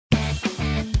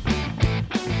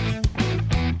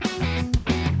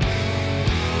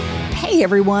Hey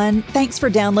everyone, thanks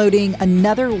for downloading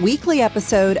another weekly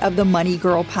episode of the Money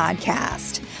Girl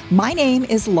podcast. My name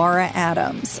is Laura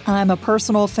Adams. I'm a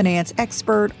personal finance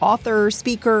expert, author,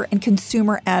 speaker, and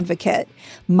consumer advocate.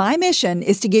 My mission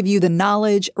is to give you the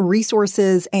knowledge,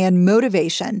 resources, and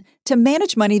motivation to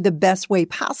manage money the best way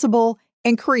possible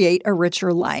and create a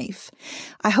richer life.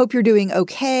 I hope you're doing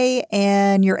okay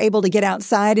and you're able to get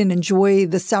outside and enjoy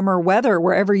the summer weather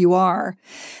wherever you are.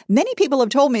 Many people have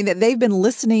told me that they've been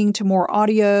listening to more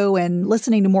audio and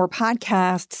listening to more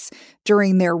podcasts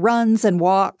during their runs and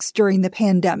walks during the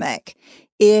pandemic.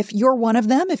 If you're one of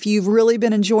them, if you've really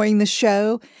been enjoying the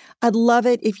show, I'd love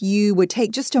it if you would take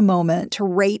just a moment to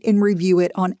rate and review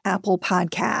it on Apple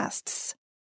Podcasts.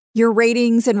 Your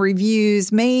ratings and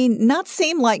reviews may not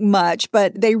seem like much,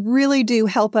 but they really do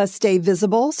help us stay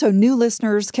visible so new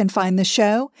listeners can find the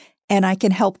show and I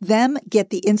can help them get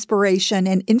the inspiration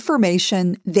and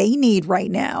information they need right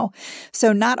now.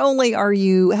 So not only are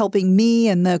you helping me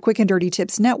and the Quick and Dirty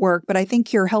Tips Network, but I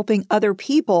think you're helping other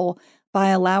people by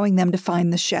allowing them to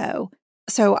find the show.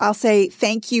 So I'll say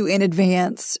thank you in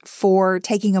advance for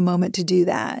taking a moment to do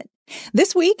that.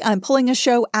 This week, I'm pulling a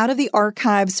show out of the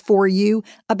archives for you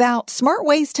about smart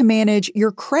ways to manage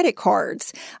your credit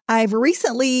cards. I've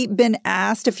recently been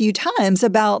asked a few times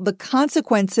about the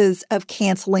consequences of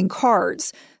canceling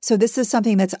cards. So this is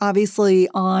something that's obviously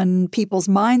on people's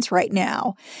minds right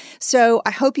now. So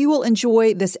I hope you will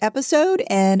enjoy this episode,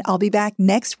 and I'll be back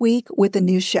next week with a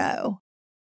new show.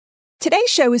 Today's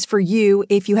show is for you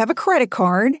if you have a credit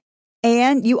card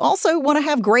and you also want to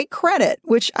have great credit,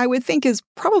 which I would think is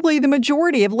probably the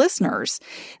majority of listeners.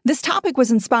 This topic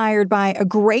was inspired by a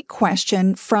great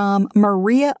question from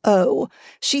Maria O.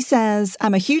 She says,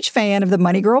 I'm a huge fan of the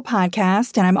Money Girl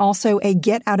podcast, and I'm also a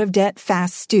Get Out of Debt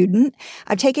Fast student.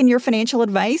 I've taken your financial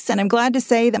advice, and I'm glad to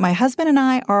say that my husband and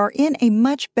I are in a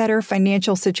much better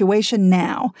financial situation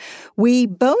now. We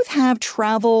both have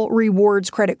travel rewards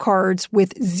credit cards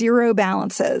with zero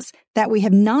balances that we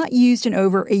have not used in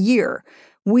over a year.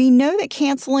 We know that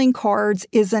canceling cards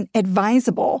isn't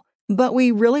advisable, but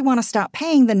we really want to stop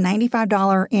paying the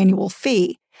 $95 annual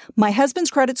fee. My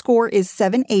husband's credit score is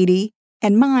 780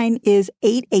 and mine is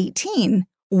 818.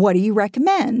 What do you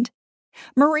recommend?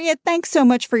 Maria, thanks so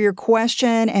much for your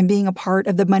question and being a part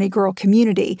of the Money Girl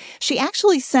community. She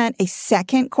actually sent a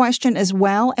second question as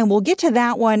well, and we'll get to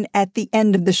that one at the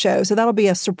end of the show. So that'll be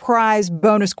a surprise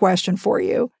bonus question for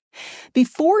you.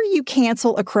 Before you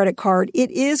cancel a credit card, it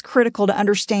is critical to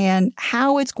understand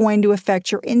how it's going to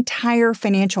affect your entire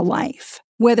financial life.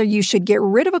 Whether you should get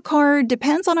rid of a card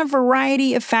depends on a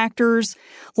variety of factors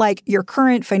like your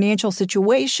current financial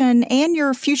situation and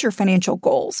your future financial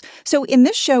goals. So in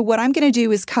this show, what I'm going to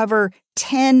do is cover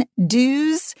 10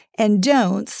 do's and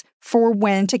don'ts for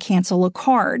when to cancel a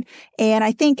card. And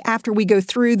I think after we go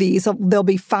through these, there'll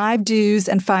be 5 do's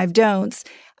and 5 don'ts.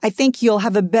 I think you'll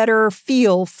have a better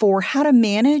feel for how to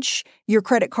manage your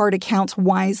credit card accounts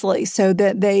wisely so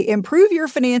that they improve your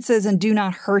finances and do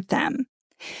not hurt them.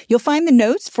 You'll find the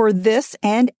notes for this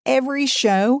and every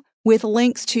show with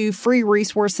links to free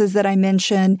resources that I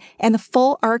mentioned and the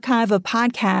full archive of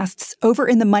podcasts over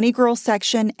in the Money Girl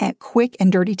section at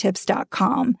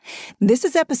quickanddirtytips.com. This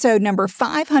is episode number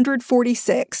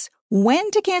 546,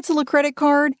 When to Cancel a Credit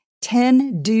Card,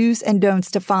 10 Do's and Don'ts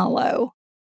to Follow.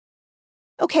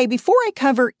 Okay, before I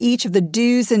cover each of the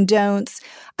do's and don'ts,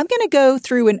 I'm going to go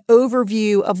through an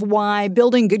overview of why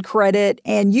building good credit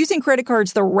and using credit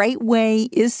cards the right way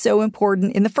is so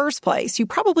important in the first place. You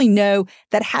probably know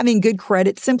that having good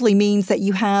credit simply means that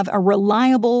you have a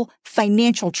reliable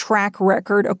financial track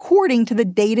record according to the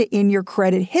data in your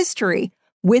credit history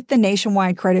with the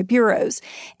nationwide credit bureaus.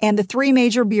 And the 3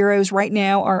 major bureaus right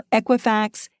now are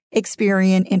Equifax,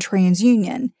 Experian, and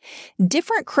TransUnion.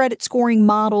 Different credit scoring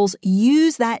models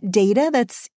use that data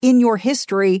that's in your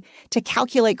history to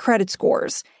calculate credit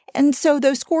scores. And so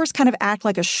those scores kind of act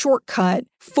like a shortcut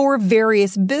for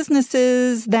various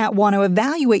businesses that want to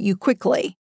evaluate you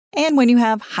quickly. And when you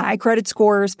have high credit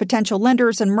scores, potential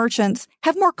lenders and merchants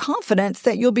have more confidence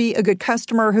that you'll be a good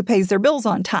customer who pays their bills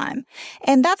on time.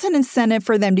 And that's an incentive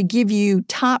for them to give you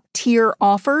top-tier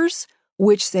offers,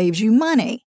 which saves you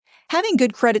money. Having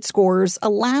good credit scores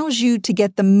allows you to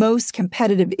get the most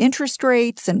competitive interest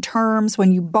rates and terms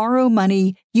when you borrow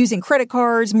money using credit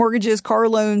cards, mortgages, car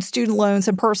loans, student loans,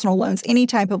 and personal loans, any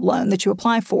type of loan that you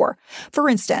apply for. For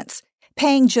instance,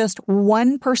 paying just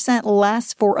 1%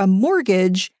 less for a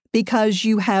mortgage because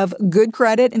you have good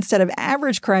credit instead of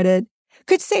average credit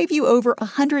could save you over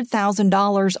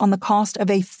 $100,000 on the cost of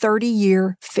a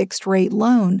 30-year fixed-rate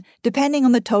loan, depending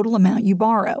on the total amount you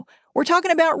borrow. We're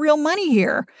talking about real money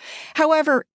here.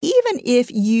 However, even if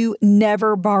you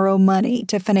never borrow money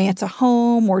to finance a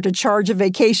home or to charge a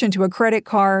vacation to a credit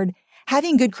card,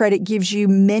 having good credit gives you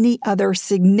many other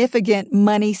significant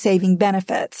money-saving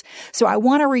benefits. So I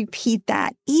want to repeat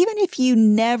that. Even if you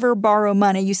never borrow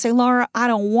money, you say, Laura, I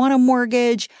don't want a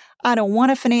mortgage. I don't want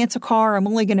to finance a car. I'm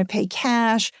only going to pay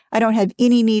cash. I don't have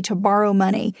any need to borrow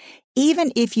money.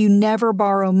 Even if you never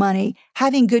borrow money,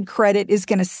 having good credit is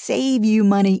going to save you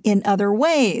money in other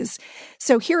ways.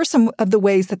 So here are some of the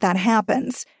ways that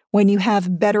happens. When you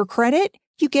have better credit,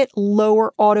 you get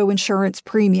lower auto insurance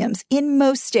premiums. In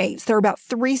most states, there are about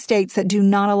 3 states that do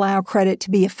not allow credit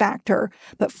to be a factor,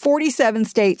 but 47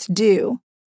 states do.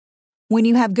 When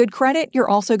you have good credit, you're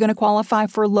also going to qualify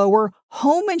for lower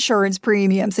home insurance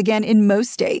premiums, again, in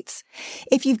most states.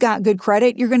 If you've got good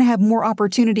credit, you're going to have more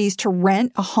opportunities to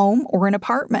rent a home or an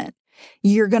apartment.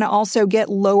 You're going to also get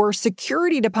lower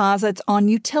security deposits on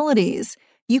utilities.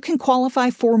 You can qualify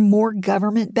for more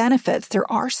government benefits.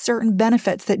 There are certain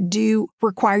benefits that do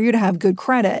require you to have good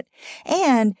credit.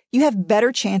 And you have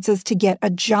better chances to get a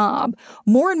job.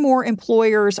 More and more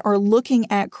employers are looking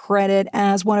at credit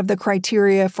as one of the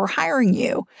criteria for hiring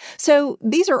you. So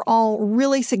these are all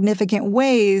really significant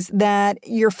ways that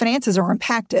your finances are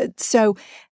impacted. So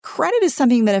credit is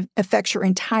something that affects your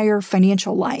entire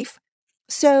financial life.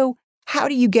 So how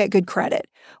do you get good credit?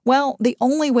 Well, the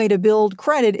only way to build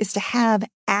credit is to have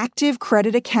active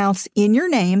credit accounts in your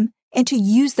name and to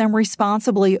use them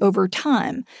responsibly over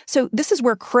time. So this is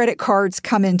where credit cards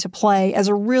come into play as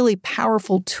a really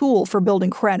powerful tool for building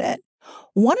credit.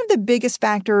 One of the biggest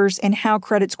factors in how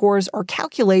credit scores are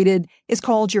calculated is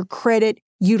called your credit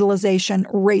utilization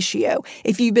ratio.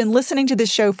 If you've been listening to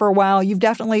this show for a while, you've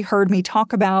definitely heard me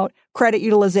talk about credit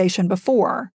utilization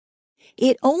before.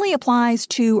 It only applies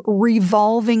to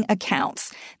revolving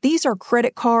accounts. These are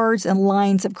credit cards and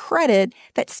lines of credit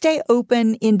that stay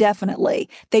open indefinitely.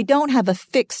 They don't have a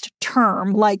fixed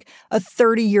term like a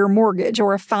 30-year mortgage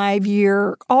or a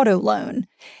 5-year auto loan.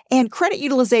 And credit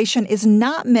utilization is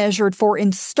not measured for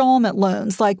installment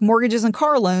loans like mortgages and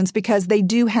car loans because they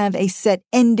do have a set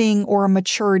ending or a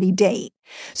maturity date.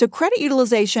 So credit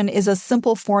utilization is a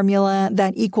simple formula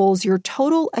that equals your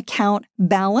total account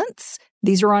balance.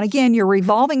 These are on, again, your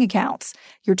revolving accounts,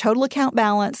 your total account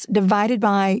balance divided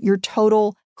by your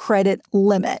total credit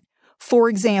limit. For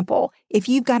example, if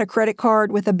you've got a credit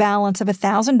card with a balance of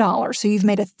 $1,000, so you've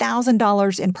made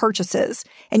 $1,000 in purchases,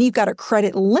 and you've got a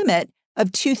credit limit of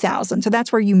 $2,000. So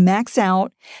that's where you max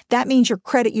out. That means your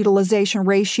credit utilization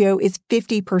ratio is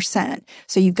 50%.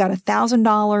 So you've got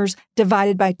 $1,000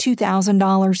 divided by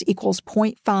 $2,000 equals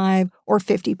 0.5 or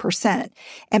 50%.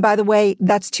 And by the way,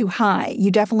 that's too high.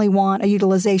 You definitely want a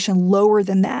utilization lower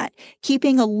than that.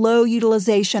 Keeping a low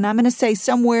utilization, I'm going to say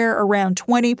somewhere around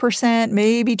 20%,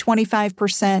 maybe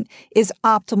 25% is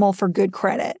optimal for good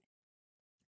credit.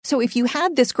 So if you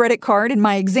had this credit card, in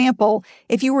my example,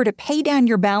 if you were to pay down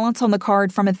your balance on the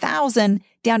card from $1,000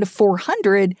 down to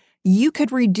 $400, you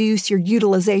could reduce your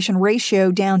utilization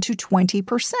ratio down to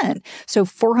 20%. So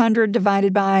 $400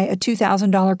 divided by a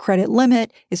 $2,000 credit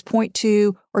limit is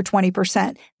 0.2 or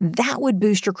 20%. That would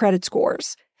boost your credit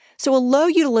scores. So a low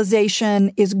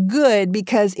utilization is good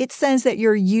because it says that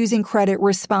you're using credit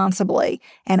responsibly.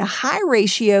 And a high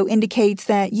ratio indicates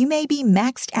that you may be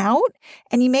maxed out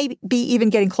and you may be even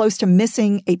getting close to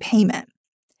missing a payment.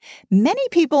 Many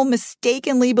people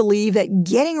mistakenly believe that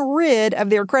getting rid of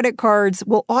their credit cards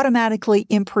will automatically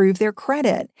improve their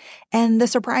credit. And the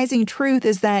surprising truth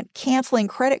is that canceling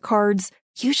credit cards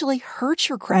usually hurts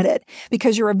your credit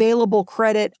because your available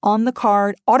credit on the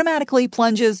card automatically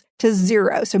plunges to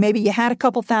zero. So maybe you had a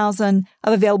couple thousand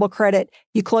of available credit,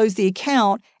 you close the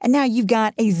account, and now you've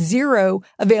got a zero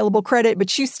available credit,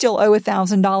 but you still owe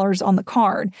 $1,000 on the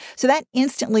card. So that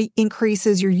instantly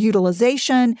increases your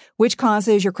utilization, which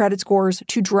causes your credit scores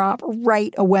to drop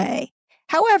right away.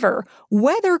 However,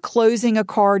 whether closing a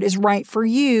card is right for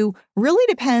you really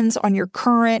depends on your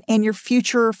current and your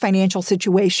future financial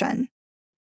situation.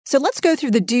 So let's go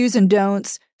through the do's and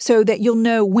don'ts so that you'll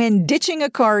know when ditching a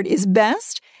card is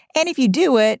best, and if you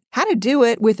do it, how to do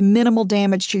it with minimal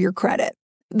damage to your credit.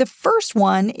 The first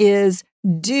one is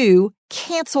do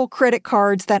cancel credit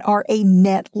cards that are a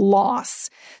net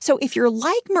loss. So if you're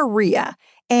like Maria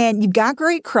and you've got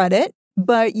great credit,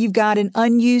 but you've got an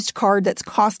unused card that's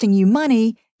costing you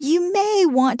money, you may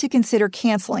want to consider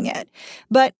canceling it.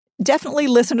 But definitely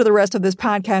listen to the rest of this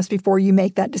podcast before you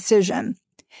make that decision.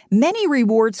 Many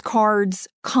rewards cards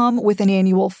come with an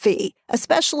annual fee,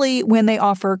 especially when they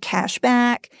offer cash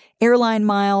back, airline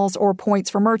miles, or points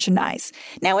for merchandise.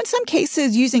 Now, in some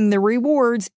cases, using the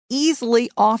rewards easily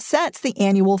offsets the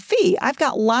annual fee. I've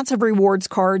got lots of rewards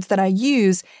cards that I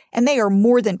use, and they are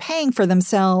more than paying for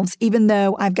themselves, even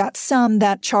though I've got some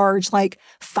that charge like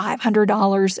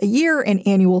 $500 a year in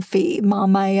annual fee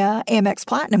on my Amex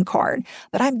Platinum card.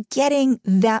 But I'm getting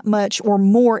that much or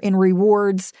more in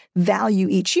rewards value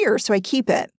each year, so I keep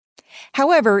it.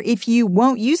 However, if you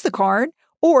won't use the card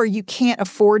or you can't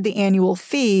afford the annual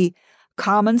fee,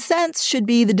 common sense should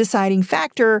be the deciding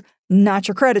factor, not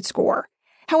your credit score.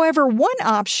 However, one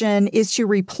option is to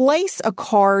replace a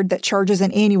card that charges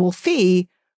an annual fee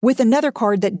with another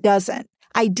card that doesn't.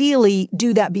 Ideally,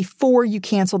 do that before you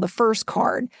cancel the first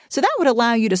card. So that would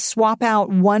allow you to swap out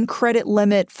one credit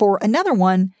limit for another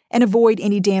one and avoid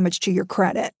any damage to your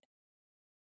credit.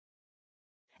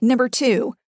 Number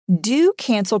 2, do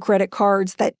cancel credit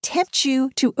cards that tempt you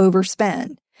to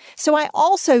overspend. So I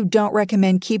also don't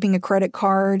recommend keeping a credit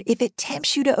card if it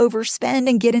tempts you to overspend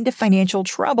and get into financial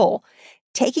trouble.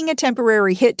 Taking a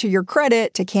temporary hit to your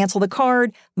credit to cancel the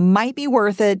card might be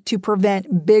worth it to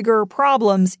prevent bigger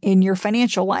problems in your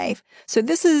financial life. So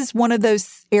this is one of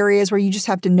those areas where you just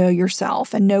have to know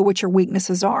yourself and know what your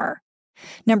weaknesses are.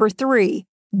 Number 3,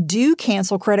 do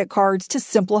cancel credit cards to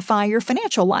simplify your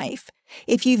financial life.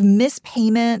 If you've missed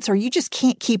payments or you just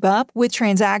can't keep up with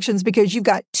transactions because you've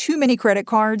got too many credit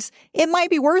cards, it might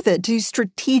be worth it to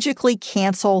strategically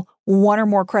cancel one or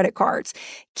more credit cards.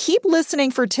 Keep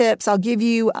listening for tips. I'll give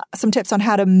you some tips on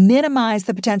how to minimize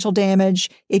the potential damage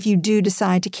if you do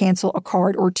decide to cancel a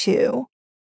card or two.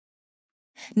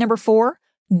 Number 4,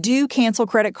 do cancel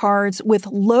credit cards with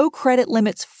low credit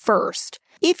limits first.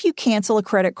 If you cancel a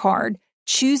credit card,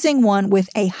 choosing one with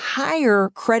a higher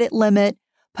credit limit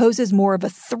poses more of a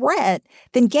threat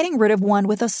than getting rid of one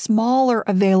with a smaller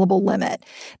available limit.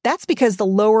 That's because the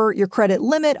lower your credit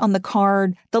limit on the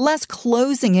card, the less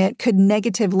closing it could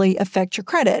negatively affect your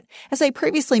credit. As I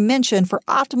previously mentioned, for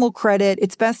optimal credit,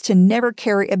 it's best to never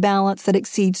carry a balance that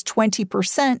exceeds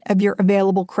 20% of your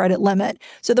available credit limit.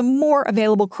 So the more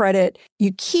available credit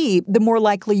you keep, the more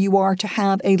likely you are to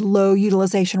have a low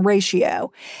utilization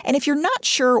ratio. And if you're not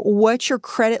sure what your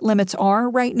credit limits are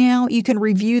right now, you can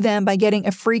review them by getting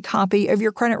a free copy of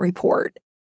your credit report.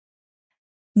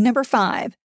 Number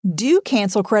 5, do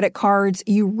cancel credit cards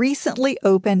you recently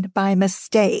opened by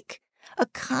mistake. A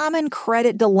common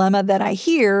credit dilemma that I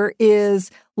hear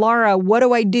is, Laura, what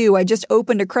do? I just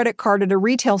opened a credit card at a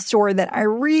retail store that I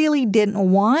really didn't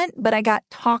want, but I got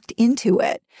talked into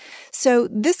it. So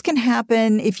this can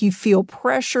happen if you feel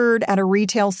pressured at a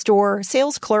retail store.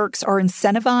 Sales clerks are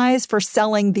incentivized for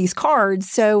selling these cards,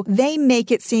 so they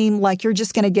make it seem like you're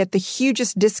just going to get the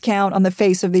hugest discount on the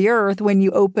face of the earth when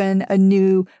you open a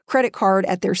new credit card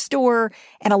at their store,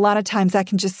 and a lot of times that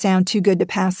can just sound too good to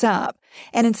pass up.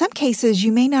 And in some cases,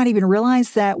 you may not even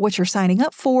realize that what you're signing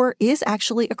up for is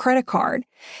actually a credit card.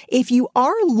 If you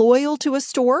are loyal to a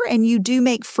store and you do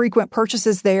make frequent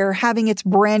purchases there, having its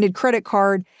branded credit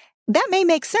card, that may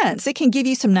make sense. It can give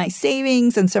you some nice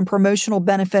savings and some promotional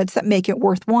benefits that make it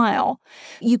worthwhile.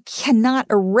 You cannot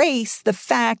erase the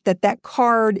fact that that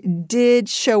card did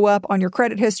show up on your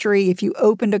credit history. If you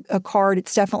opened a card,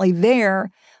 it's definitely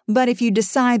there. But if you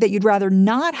decide that you'd rather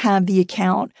not have the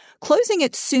account, closing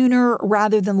it sooner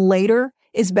rather than later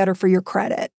is better for your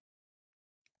credit.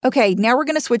 Okay, now we're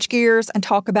going to switch gears and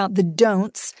talk about the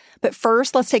don'ts. But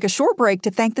first, let's take a short break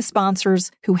to thank the sponsors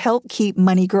who help keep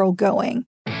Money Girl going.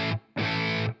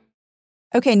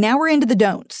 Okay, now we're into the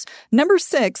don'ts. Number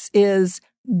 6 is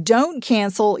don't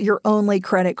cancel your only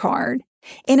credit card.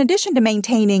 In addition to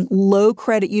maintaining low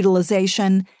credit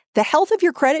utilization, the health of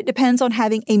your credit depends on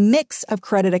having a mix of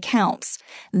credit accounts.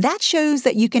 That shows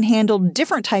that you can handle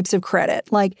different types of credit,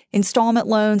 like installment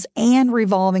loans and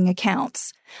revolving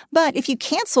accounts. But if you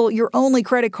cancel your only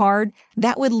credit card,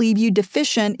 that would leave you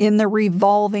deficient in the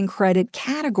revolving credit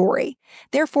category.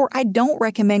 Therefore, I don't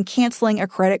recommend canceling a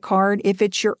credit card if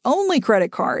it's your only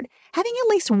credit card. Having at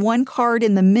least one card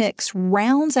in the mix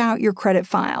rounds out your credit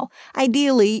file.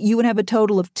 Ideally, you would have a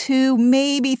total of 2,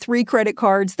 maybe 3 credit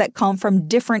cards that come from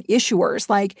different issuers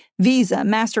like Visa,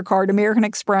 MasterCard, American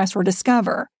Express, or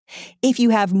Discover. If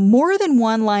you have more than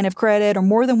one line of credit or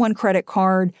more than one credit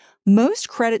card, most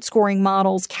credit scoring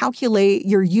models calculate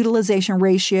your utilization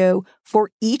ratio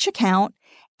for each account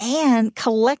and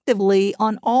collectively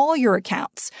on all your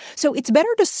accounts. So it's better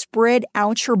to spread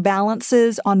out your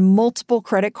balances on multiple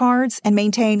credit cards and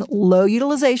maintain low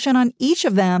utilization on each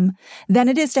of them than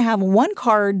it is to have one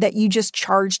card that you just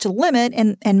charge to limit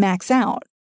and max out.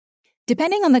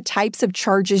 Depending on the types of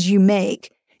charges you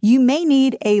make, You may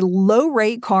need a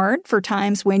low-rate card for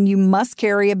times when you must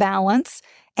carry a balance,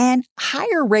 and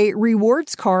higher-rate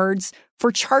rewards cards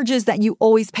for charges that you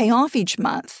always pay off each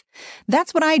month.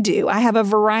 That's what I do. I have a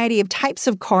variety of types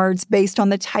of cards based on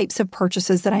the types of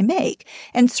purchases that I make.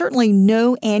 And certainly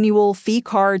no annual fee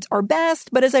cards are best,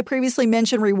 but as I previously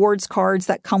mentioned, rewards cards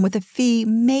that come with a fee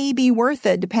may be worth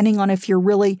it depending on if you're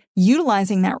really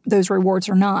utilizing those rewards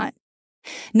or not.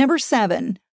 Number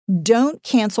 7, don't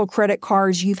cancel credit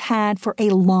cards you've had for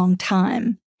a long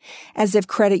time. As if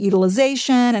credit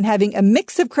utilization and having a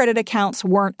mix of credit accounts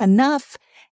weren't enough,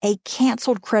 a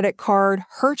canceled credit card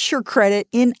hurts your credit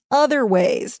in other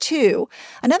ways, too.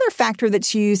 Another factor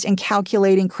that's used in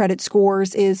calculating credit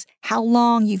scores is how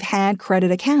long you've had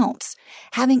credit accounts.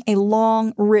 Having a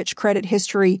long, rich credit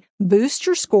history boosts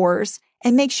your scores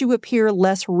and makes you appear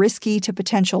less risky to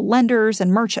potential lenders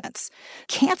and merchants.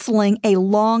 Canceling a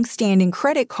long-standing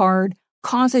credit card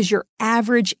causes your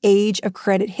average age of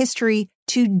credit history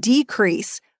to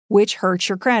decrease, which hurts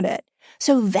your credit.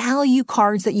 So value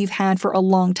cards that you've had for a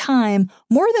long time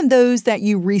more than those that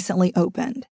you recently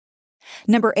opened.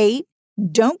 Number 8,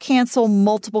 don't cancel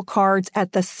multiple cards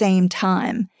at the same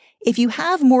time. If you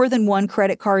have more than one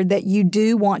credit card that you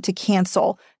do want to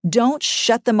cancel, don't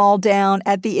shut them all down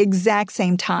at the exact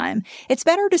same time. It's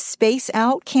better to space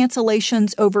out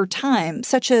cancellations over time,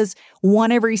 such as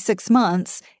one every 6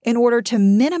 months, in order to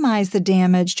minimize the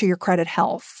damage to your credit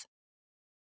health.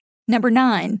 Number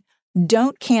 9,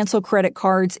 don't cancel credit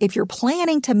cards if you're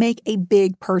planning to make a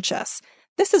big purchase.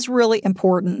 This is really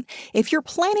important. If you're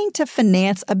planning to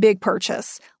finance a big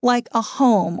purchase, like a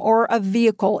home or a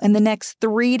vehicle in the next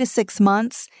 3 to 6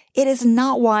 months, it is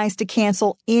not wise to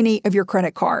cancel any of your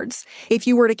credit cards. If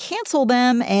you were to cancel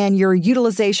them and your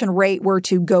utilization rate were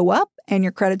to go up and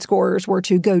your credit scores were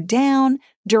to go down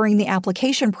during the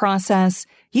application process,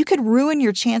 you could ruin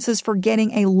your chances for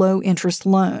getting a low-interest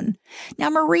loan.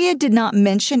 Now, Maria did not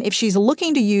mention if she's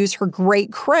looking to use her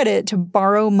great credit to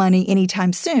borrow money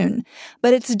anytime soon,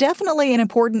 but it's definitely an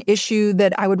important issue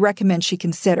that I would recommend she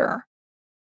consider.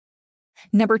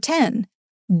 Number 10,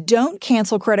 don't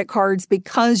cancel credit cards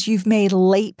because you've made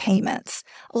late payments.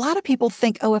 A lot of people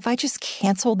think, oh, if I just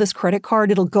cancel this credit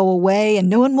card, it'll go away and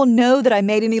no one will know that I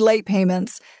made any late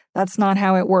payments. That's not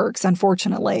how it works,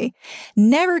 unfortunately.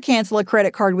 Never cancel a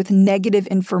credit card with negative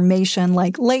information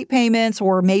like late payments,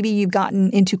 or maybe you've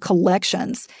gotten into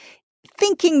collections,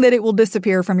 thinking that it will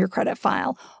disappear from your credit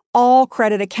file. All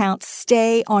credit accounts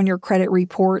stay on your credit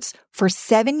reports for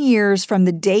 7 years from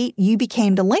the date you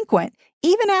became delinquent,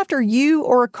 even after you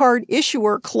or a card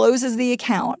issuer closes the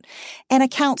account. And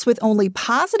accounts with only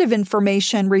positive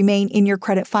information remain in your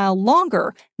credit file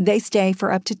longer. They stay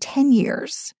for up to 10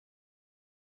 years.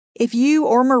 If you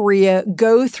or Maria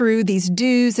go through these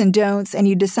do's and don'ts and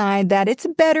you decide that it's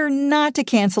better not to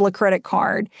cancel a credit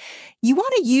card, you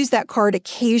want to use that card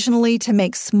occasionally to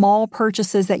make small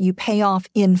purchases that you pay off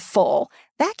in full.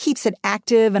 That keeps it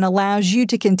active and allows you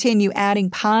to continue adding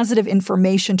positive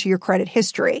information to your credit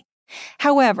history.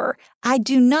 However, I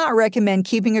do not recommend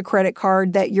keeping a credit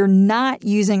card that you're not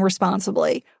using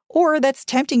responsibly or that's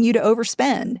tempting you to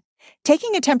overspend.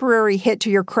 Taking a temporary hit to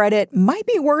your credit might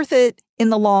be worth it in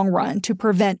the long run to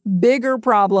prevent bigger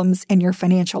problems in your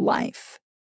financial life.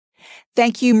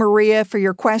 Thank you, Maria, for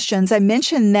your questions. I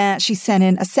mentioned that she sent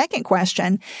in a second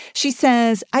question. She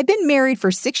says, I've been married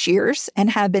for 6 years and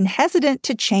have been hesitant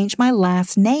to change my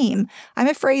last name. I'm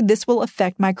afraid this will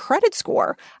affect my credit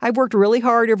score. I've worked really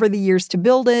hard over the years to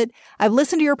build it. I've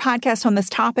listened to your podcast on this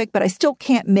topic, but I still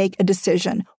can't make a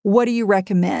decision. What do you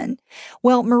recommend?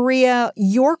 Well, Maria,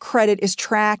 your credit is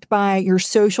tracked by your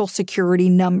Social Security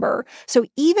number. So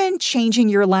even changing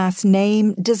your last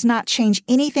name does not change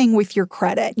anything with your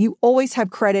credit. You always have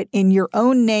credit in your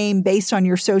own name based on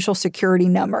your Social Security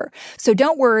number. So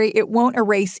don't worry, it won't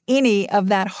erase any of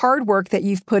that hard work that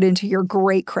you've put into your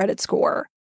great credit score.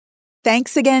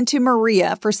 Thanks again to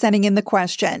Maria for sending in the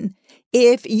question.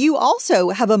 If you also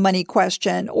have a money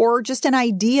question or just an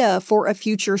idea for a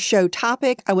future show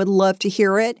topic, I would love to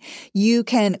hear it. You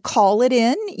can call it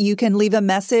in. You can leave a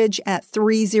message at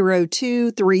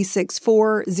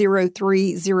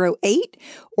 302-364-0308,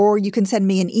 or you can send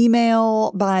me an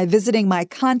email by visiting my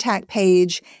contact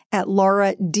page at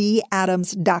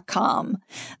lauradadams.com.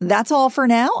 That's all for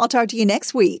now. I'll talk to you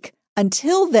next week.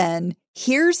 Until then,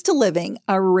 here's to living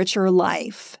a richer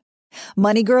life.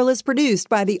 Money Girl is produced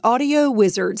by the audio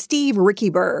wizard Steve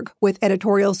Rickyberg with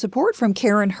editorial support from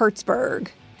Karen Hertzberg.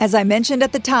 As I mentioned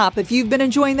at the top, if you've been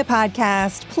enjoying the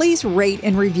podcast, please rate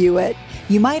and review it.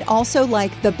 You might also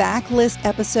like the backlist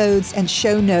episodes and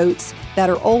show notes that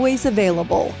are always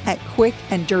available at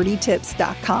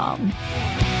quickanddirtytips.com.